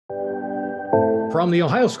From the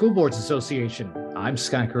Ohio School Boards Association, I'm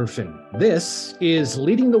Scott Gerfin. This is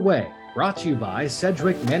Leading the Way, brought to you by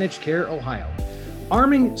Sedgwick Managed Care, Ohio.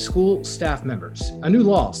 Arming school staff members. A new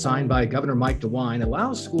law signed by Governor Mike DeWine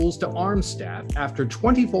allows schools to arm staff after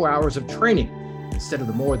 24 hours of training, instead of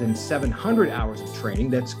the more than 700 hours of training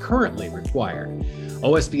that's currently required.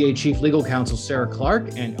 OSBA Chief Legal Counsel Sarah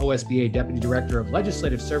Clark and OSBA Deputy Director of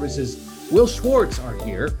Legislative Services Will Schwartz are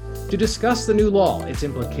here to discuss the new law, its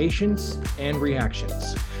implications and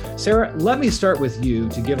reactions. Sarah, let me start with you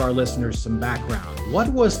to give our listeners some background. What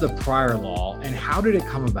was the prior law and how did it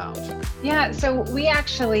come about? Yeah, so we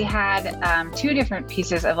actually had two different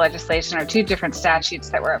pieces of legislation or two different statutes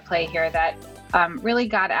that were at play here that really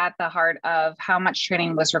got at the heart of how much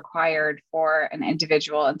training was required for an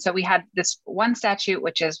individual. And so we had this one statute,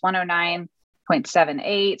 which is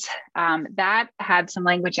 109.78, that had some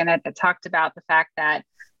language in it that talked about the fact that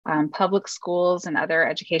public schools and other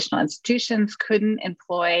educational institutions couldn't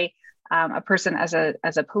employ a person as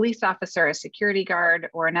a police officer, a security guard,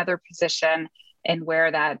 or another position and where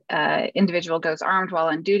that individual goes armed while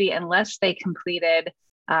on duty unless they completed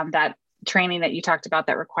that training that you talked about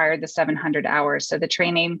that required the 700 hours. So the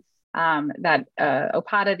training that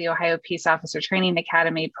OPATA, the Ohio Peace Officer Training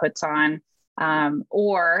Academy, puts on,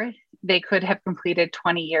 or they could have completed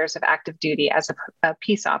 20 years of active duty as a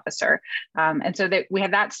peace officer. And so we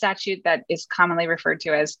had that statute that is commonly referred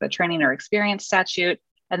to as the training or experience statute.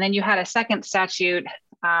 And then you had a second statute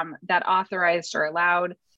that authorized or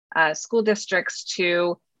allowed school districts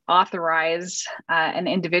to authorize an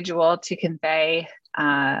individual to convey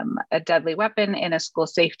a deadly weapon in a school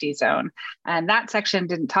safety zone. And that section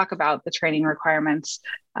didn't talk about the training requirements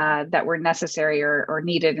that were necessary or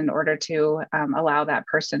needed in order to allow that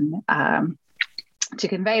person to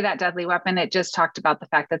convey that deadly weapon. It just talked about the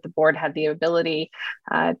fact that the board had the ability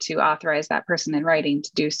to authorize that person in writing to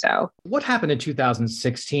do so. What happened in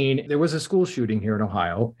 2016? There was a school shooting here in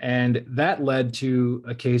Ohio, and that led to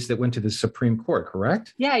a case that went to the Supreme Court,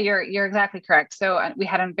 correct? Yeah, you're exactly correct. So we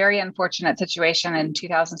had a very unfortunate situation in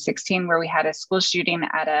 2016 where we had a school shooting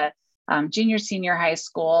at a senior high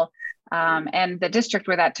school. And the district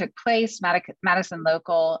where that took place, Madison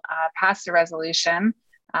Local, passed a resolution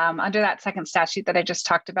under that second statute that I just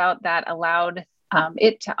talked about that allowed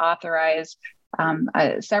it to authorize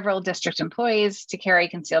several district employees to carry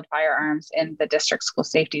concealed firearms in the district school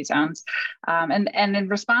safety zones. And in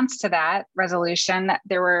response to that resolution,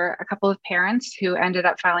 there were a couple of parents who ended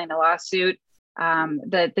up filing a lawsuit.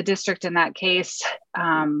 The district in that case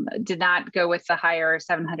did not go with the higher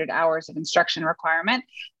 700 hours of instruction requirement.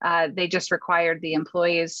 They just required the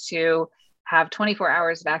employees to have 24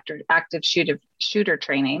 hours of active shooter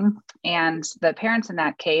training. And the parents in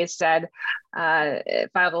that case filed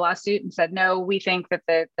a lawsuit and said, no, we think that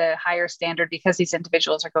the higher standard, because these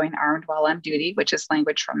individuals are going armed while on duty, which is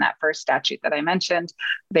language from that first statute that I mentioned,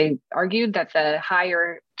 they argued that the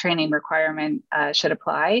higher training requirement should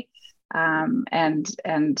apply. And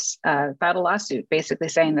filed a lawsuit basically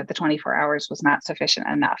saying that the 24 hours was not sufficient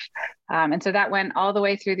enough. And so that went all the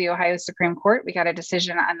way through the Ohio Supreme Court. We got a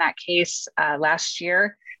decision on that case last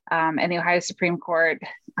year. And the Ohio Supreme Court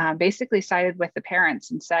basically sided with the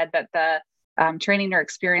parents and said that the training or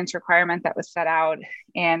experience requirement that was set out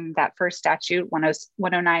in that first statute,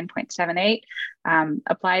 109.78,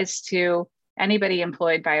 applies to anybody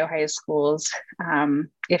employed by Ohio schools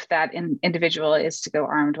if that individual is to go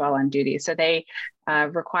armed while on duty. So they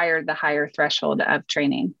required the higher threshold of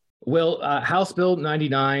training. Well, House Bill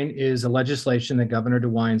 99 is a legislation that Governor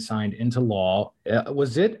DeWine signed into law.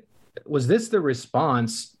 Was this the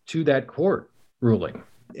response to that court ruling?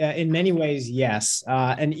 In many ways, yes.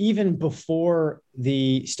 And even before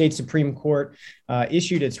the state Supreme Court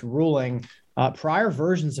issued its ruling, prior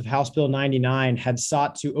versions of House Bill 99 had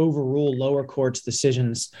sought to overrule lower courts'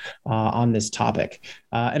 decisions on this topic.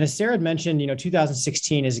 And as Sarah had mentioned,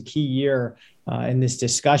 2016 is a key year in this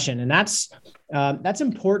discussion. And that's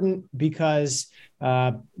important because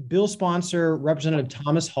bill sponsor Representative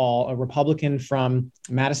Thomas Hall, a Republican from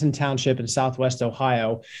Madison Township in Southwest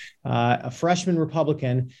Ohio, a freshman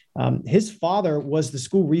Republican, his father was the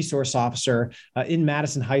school resource officer in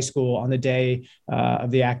Madison High School on the day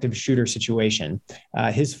of the active shooter situation.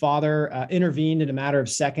 His father intervened in a matter of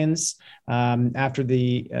seconds after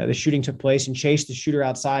the shooting took place and chased the shooter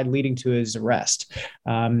outside, leading to his arrest.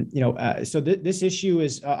 So this issue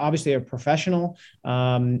is obviously a professional,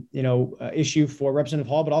 issue for Representative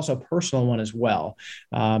Hall, but also a personal one as well.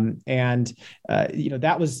 That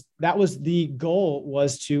was the goal,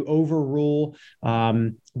 was to overrule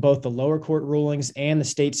both the lower court rulings and the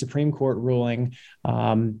state Supreme Court ruling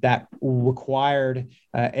that required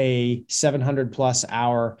a 700 plus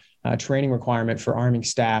hour training requirement for arming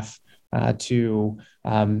staff to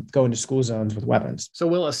go into school zones with weapons. So,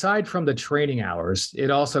 Will, aside from the training hours,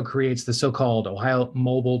 it also creates the so-called Ohio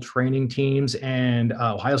Mobile Training Teams and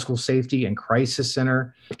Ohio School Safety and Crisis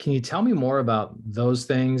Center. Can you tell me more about those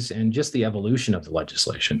things and just the evolution of the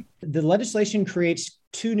legislation? The legislation creates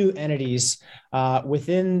two new entities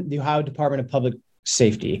within the Ohio Department of Public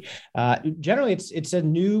Safety. Generally, it's a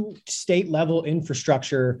new state level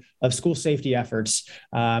infrastructure of school safety efforts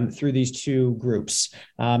through these two groups.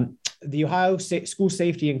 The Ohio School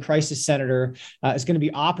Safety and Crisis Center is going to be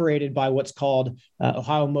operated by what's called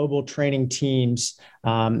Ohio Mobile Training Teams.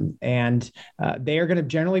 And they are going to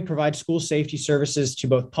generally provide school safety services to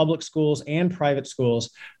both public schools and private schools,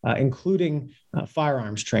 including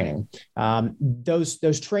firearms training.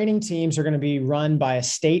 Those training teams are going to be run by a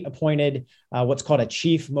state appointed what's called a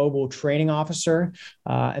chief mobile training officer.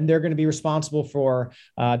 And they're going to be responsible for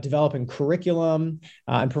developing curriculum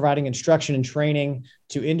and providing instruction and training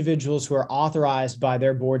to individuals who are authorized by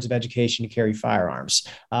their boards of education to carry firearms.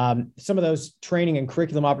 Some of those training and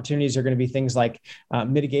curriculum opportunities are going to be things like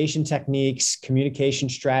mitigation techniques, communication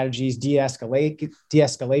strategies,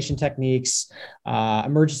 de-escalation techniques,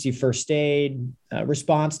 emergency first aid,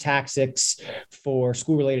 response tactics for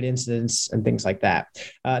school-related incidents and things like that.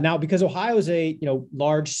 Now, because Ohio is a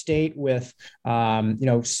large state with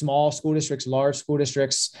small school districts, large school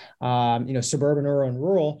districts, suburban, urban, and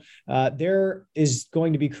rural, there is going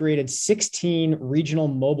to be created 16 regional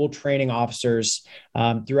mobile training officers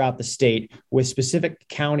throughout the state, with specific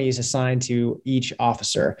counties assigned to each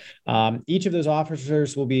officer. Each of those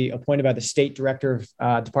officers will be appointed by the state director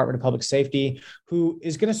of Department of Public Safety, who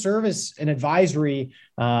is going to serve as an advisory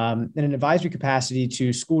in an advisory capacity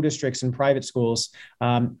to school districts and private schools,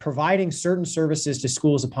 providing certain services to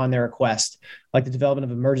schools upon their request, like the development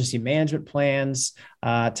of emergency management plans,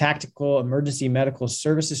 tactical emergency medical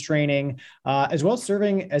services training, as well as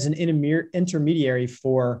serving as an intermediary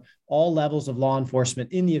for all levels of law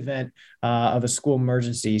enforcement in the event of a school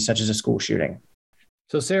emergency, such as a school shooting.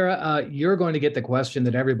 So, Sarah, you're going to get the question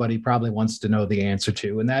that everybody probably wants to know the answer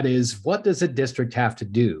to, and that is, what does a district have to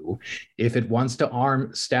do if it wants to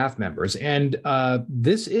arm staff members? And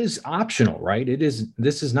this is optional, right?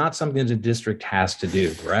 This is not something the district has to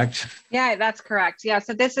do, correct? Yeah, that's correct. Yeah,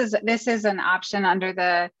 so this is an option under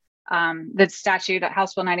the statute.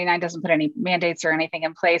 House Bill 99 doesn't put any mandates or anything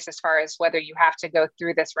in place as far as whether you have to go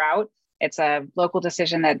through this route. It's a local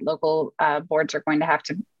decision that local boards are going to have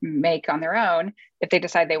to make on their own if they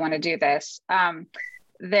decide they want to do this.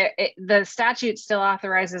 The statute still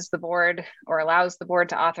authorizes the board, or allows the board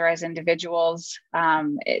to authorize individuals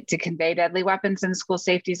to convey deadly weapons in school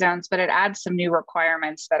safety zones, but it adds some new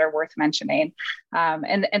requirements that are worth mentioning.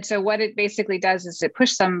 And so what it basically does is it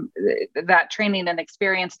pushes that training and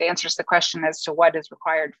experience. It answers the question as to what is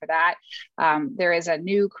required for that. There is a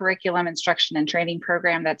new curriculum, instruction, and training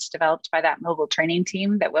program that's developed by that mobile training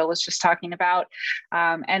team that Will was just talking about.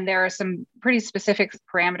 And there are some pretty specific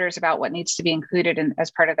parameters about what needs to be included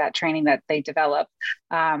as part of that training that they develop.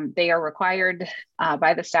 They are required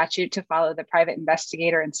by the statute to follow the private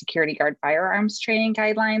investigator and security guard firearms training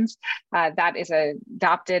guidelines. That is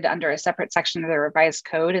adopted under a separate section of the revised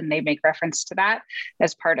code, and they make reference to that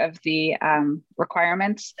as part of the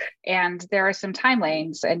requirements. And there are some time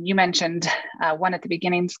lanes, and you mentioned one at the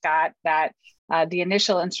beginning, Scott, that the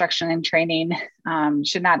initial instruction and training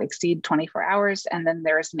should not exceed 24 hours. And then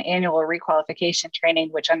there is an annual requalification training,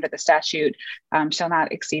 which under the statute shall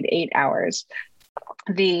not exceed 8 hours.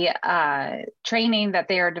 The training that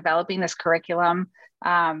they are developing, this curriculum,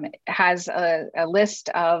 has a list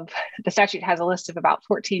of, the statute has a list of about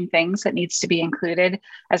 14 things that needs to be included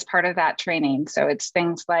as part of that training. So it's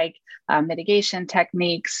things like mitigation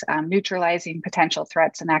techniques, neutralizing potential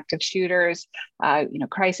threats and active shooters,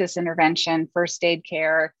 crisis intervention, first aid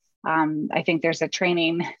care. I think there's a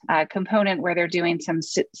training component where they're doing some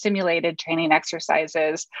simulated training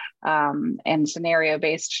exercises and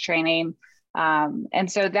scenario-based training.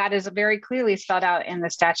 And so that is very clearly spelled out in the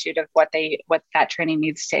statute of what that training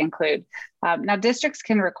needs to include. Now, districts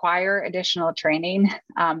can require additional training.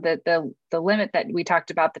 The limit that we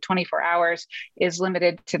talked about, the 24 hours, is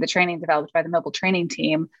limited to the training developed by the mobile training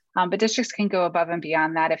team. But districts can go above and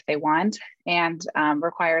beyond that if they want, and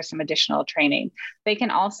require some additional training. They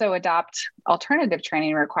can also adopt alternative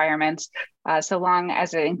training requirements, so long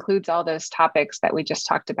as it includes all those topics that we just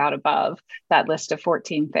talked about above, that list of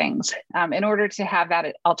 14 things. In order to have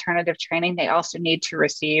that alternative training, they also need to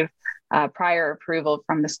receive prior approval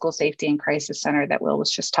from the School Safety and Crisis Center that Will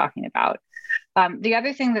was just talking about. The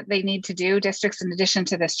other thing that they need to do, districts, in addition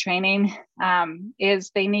to this training,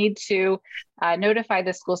 is they need to notify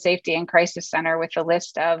the School Safety and Crisis Center with a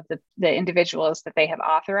list of the individuals that they have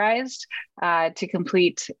authorized to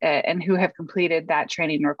complete and who have completed that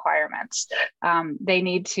training requirements. They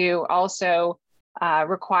need to also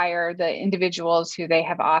require the individuals who they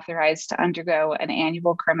have authorized to undergo an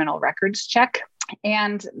annual criminal records check.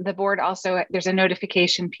 And the board also, there's a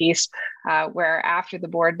notification piece where after the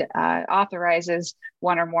board authorizes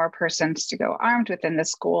one or more persons to go armed within the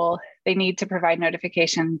school, they need to provide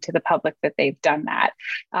notification to the public that they've done that.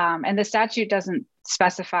 And the statute doesn't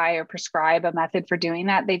specify or prescribe a method for doing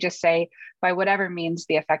that. They just say, by whatever means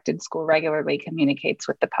the affected school regularly communicates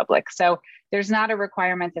with the public. So there's not a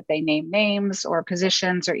requirement that they name names or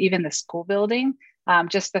positions or even the school building.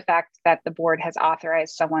 Just the fact that the board has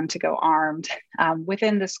authorized someone to go armed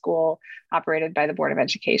within the school operated by the Board of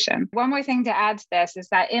Education. One more thing to add to this is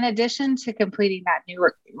that in addition to completing that new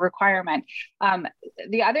requirement,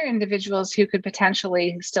 the other individuals who could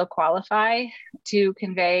potentially still qualify to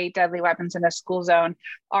convey deadly weapons in a school zone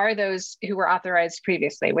are those who were authorized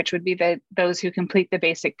previously, which would be those who complete the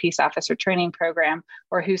basic peace officer training program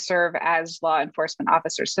or who serve as law enforcement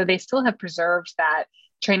officers. So they still have preserved that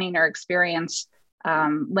training or experience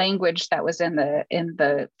language that was in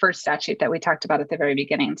the first statute that we talked about at the very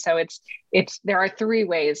beginning. So there are three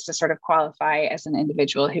ways to sort of qualify as an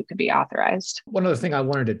individual who could be authorized. One other thing I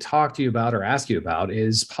wanted to talk to you about or ask you about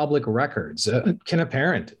is public records. Can a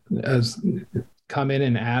parent come in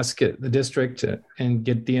and ask the district and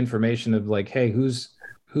get the information of like, hey, who's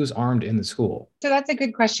armed in the school? So that's a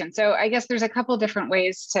good question. So I guess there's a couple different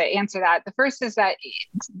ways to answer that. The first is that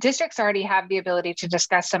districts already have the ability to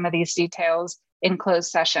discuss some of these details in closed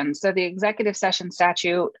session. So the executive session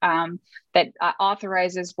statute that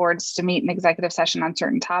authorizes boards to meet in executive session on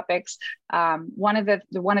certain topics. One of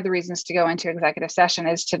the reasons to go into executive session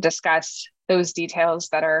is to discuss those details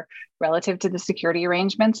that are relative to the security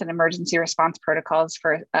arrangements and emergency response protocols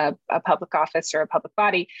for a public office or a public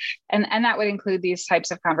body. And that would include these types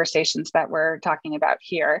of conversations that we're talking about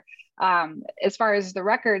here. As far as the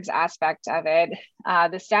records aspect of it,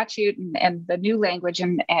 the statute and the new language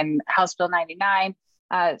in House Bill 99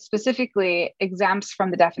 specifically exempts from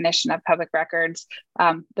the definition of public records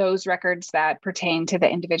those records that pertain to the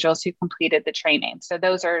individuals who completed the training. So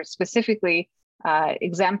those are specifically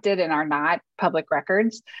exempted and are not public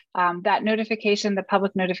records. That notification, the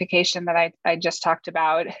public notification that I just talked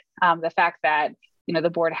about, the fact that the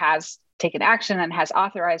board has taken action and has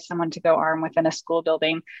authorized someone to go armed within a school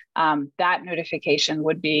building, that notification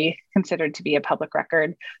would be considered to be a public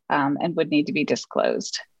record and would need to be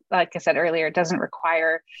disclosed. Like I said earlier,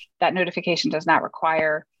 that notification does not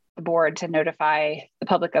require the board to notify the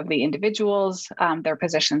public of the individuals, their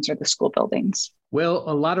positions, or the school buildings. Well,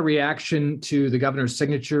 a lot of reaction to the governor's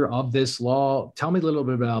signature of this law. Tell me a little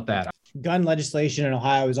bit about that. Gun legislation in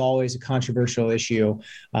Ohio is always a controversial issue.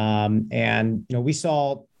 And we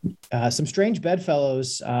saw some strange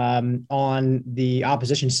bedfellows on the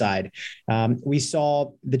opposition side. We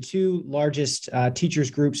saw the two largest teachers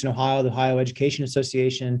groups in Ohio, the Ohio Education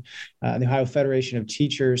Association and the Ohio Federation of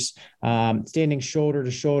Teachers, standing shoulder to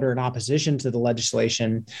shoulder in opposition to the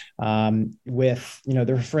legislation with, the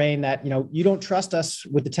refrain that, you don't trust us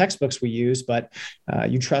with the textbooks we use, but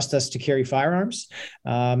you trust us to carry firearms.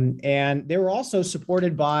 And they were also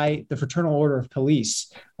supported by the Fraternal Order of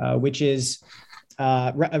Police, which is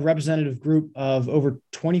a representative group of over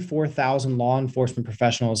 24,000 law enforcement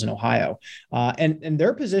professionals in Ohio. And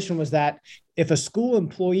their position was that if a school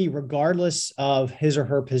employee, regardless of his or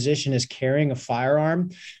her position, is carrying a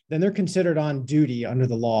firearm, then they're considered on duty under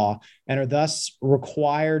the law and are thus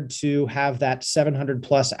required to have that 700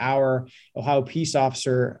 plus hour Ohio peace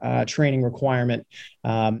officer training requirement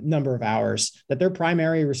number of hours, that their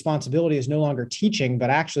primary responsibility is no longer teaching, but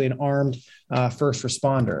actually an armed first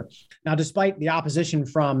responder. Now, despite the opposition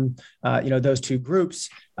from those two groups,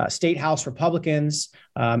 State House Republicans,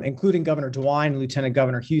 including Governor DeWine and Lieutenant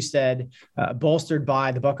Governor Husted, bolstered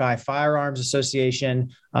by the Buckeye Firearms Association,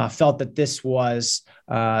 felt that this was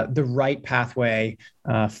the right pathway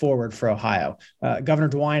forward for Ohio. Governor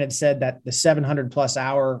DeWine had said that the 700 plus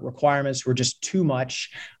hour requirements were just too much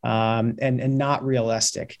and not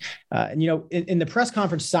realistic. In the press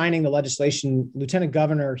conference signing the legislation, Lieutenant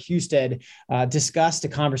Governor Husted discussed a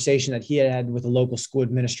conversation that he had with a local school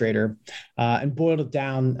administrator and boiled it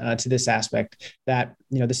down to this aspect that,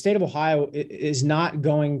 the state of Ohio is not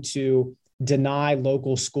going to deny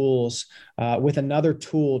local schools with another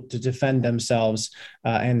tool to defend themselves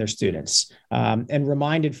and their students, and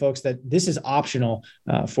reminded folks that this is optional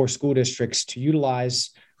for school districts to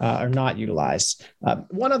utilize or not utilize.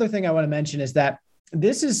 One other thing I want to mention is that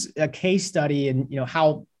this is a case study in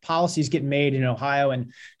how policies get made in Ohio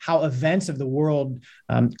and how events of the world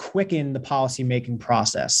quicken the policymaking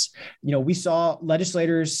process. We saw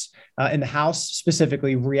legislators in the House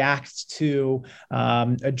specifically react to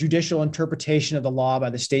a judicial interpretation of the law by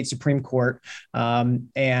the state Supreme Court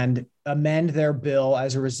and amend their bill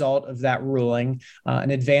as a result of that ruling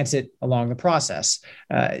and advance it along the process.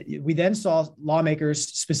 We then saw lawmakers,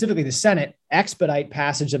 specifically the Senate, expedite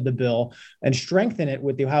passage of the bill and strengthen it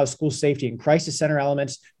with the Ohio School Safety and Crisis Center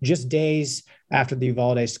elements just days after the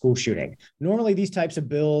Uvalde school shooting. Normally, these types of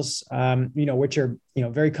bills, which are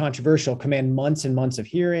very controversial, command months and months of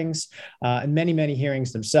hearings and many, many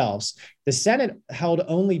hearings themselves. The Senate held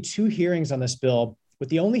only 2 hearings on this bill, with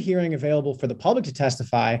the only hearing available for the public to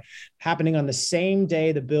testify happening on the same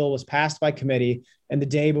day the bill was passed by committee and the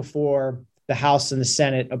day before the House and the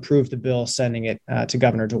Senate approved the bill, sending it to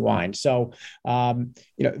Governor DeWine. So,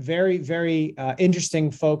 very, very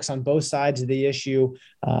interesting folks on both sides of the issue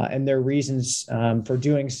and their reasons for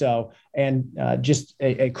doing so. And just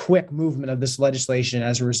a quick movement of this legislation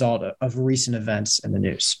as a result of recent events in the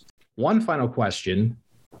news. One final question.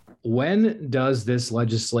 When does this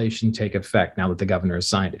legislation take effect now that the governor has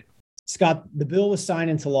signed it? Scott, the bill was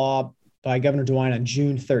signed into law by Governor DeWine on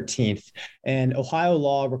June 13th, and Ohio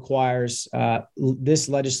law requires this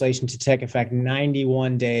legislation to take effect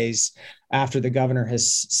 91 days after the governor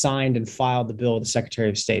has signed and filed the bill with the Secretary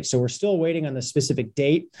of State. So we're still waiting on the specific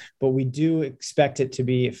date, but we do expect it to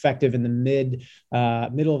be effective in the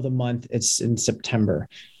middle of the month. It's in September.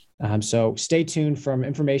 So stay tuned from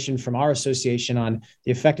information from our association on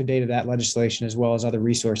the effective date of that legislation, as well as other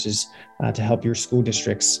resources to help your school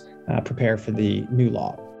districts prepare for the new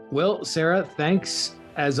law. Well, Sarah, thanks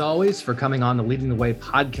as always for coming on the Leading the Way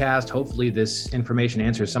podcast. Hopefully this information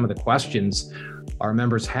answers some of the questions our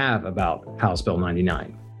members have about House Bill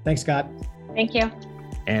 99. Thanks, Scott. Thank you.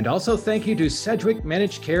 And also thank you to Sedgwick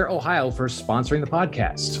Managed Care Ohio for sponsoring the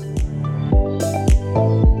podcast.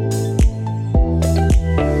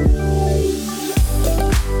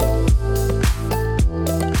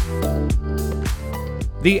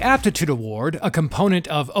 The Aptitude Award, a component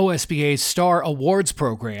of OSBA's STAR Awards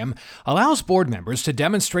program, allows board members to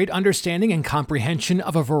demonstrate understanding and comprehension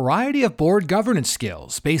of a variety of board governance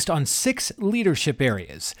skills based on 6 leadership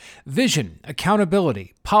areas: vision,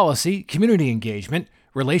 accountability, policy, community engagement,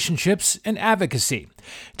 relationships, and advocacy.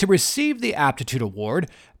 To receive the Aptitude Award,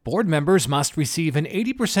 board members must receive an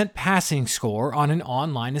 80% passing score on an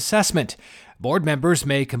online assessment. Board members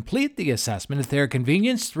may complete the assessment at their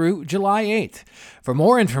convenience through July 8th. For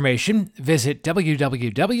more information, visit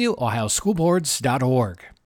www.ohioschoolboards.org.